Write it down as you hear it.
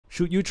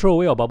Should you throw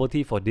away your bubble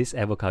tea for this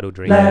avocado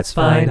drink? Let's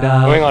find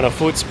out. Going on a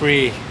food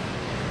spree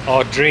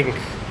or drink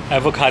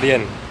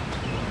avocadian.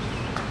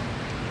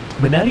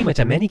 Menari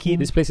macam mannequin.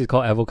 This place is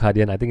called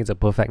Avocadian. I think it's a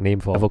perfect name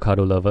for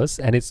avocado lovers,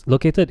 and it's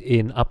located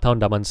in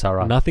uptown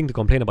Damansara. Nothing to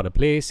complain about the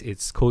place.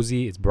 It's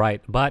cozy, it's bright,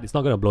 but it's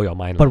not going to blow your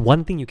mind. But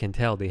one thing you can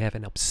tell, they have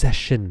an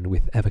obsession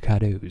with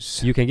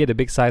avocados. You can get the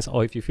big size,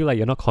 or if you feel like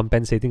you're not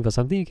compensating for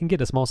something, you can get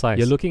the small size.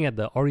 You're looking at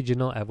the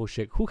original Avo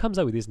Shake. Who comes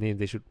up with this name?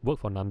 They should work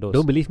for Nando's.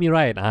 Don't believe me,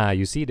 right?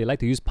 You see, they like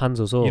to use puns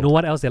also. You know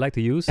what else they like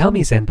to use? Tell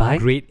me, senpai.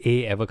 Grade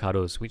A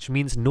avocados, which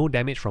means no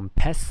damage from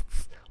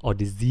pests or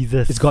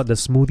diseases. It's got the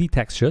smoothie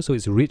texture, so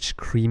it's rich,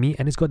 creamy,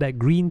 and it's got that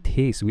green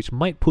taste, which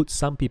might put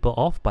some people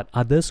off, but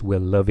others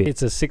will love it.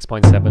 It's a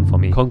 6.7 for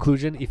me.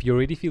 Conclusion, if you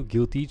already feel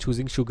guilty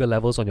choosing sugar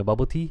levels on your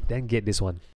bubble tea, then get this one.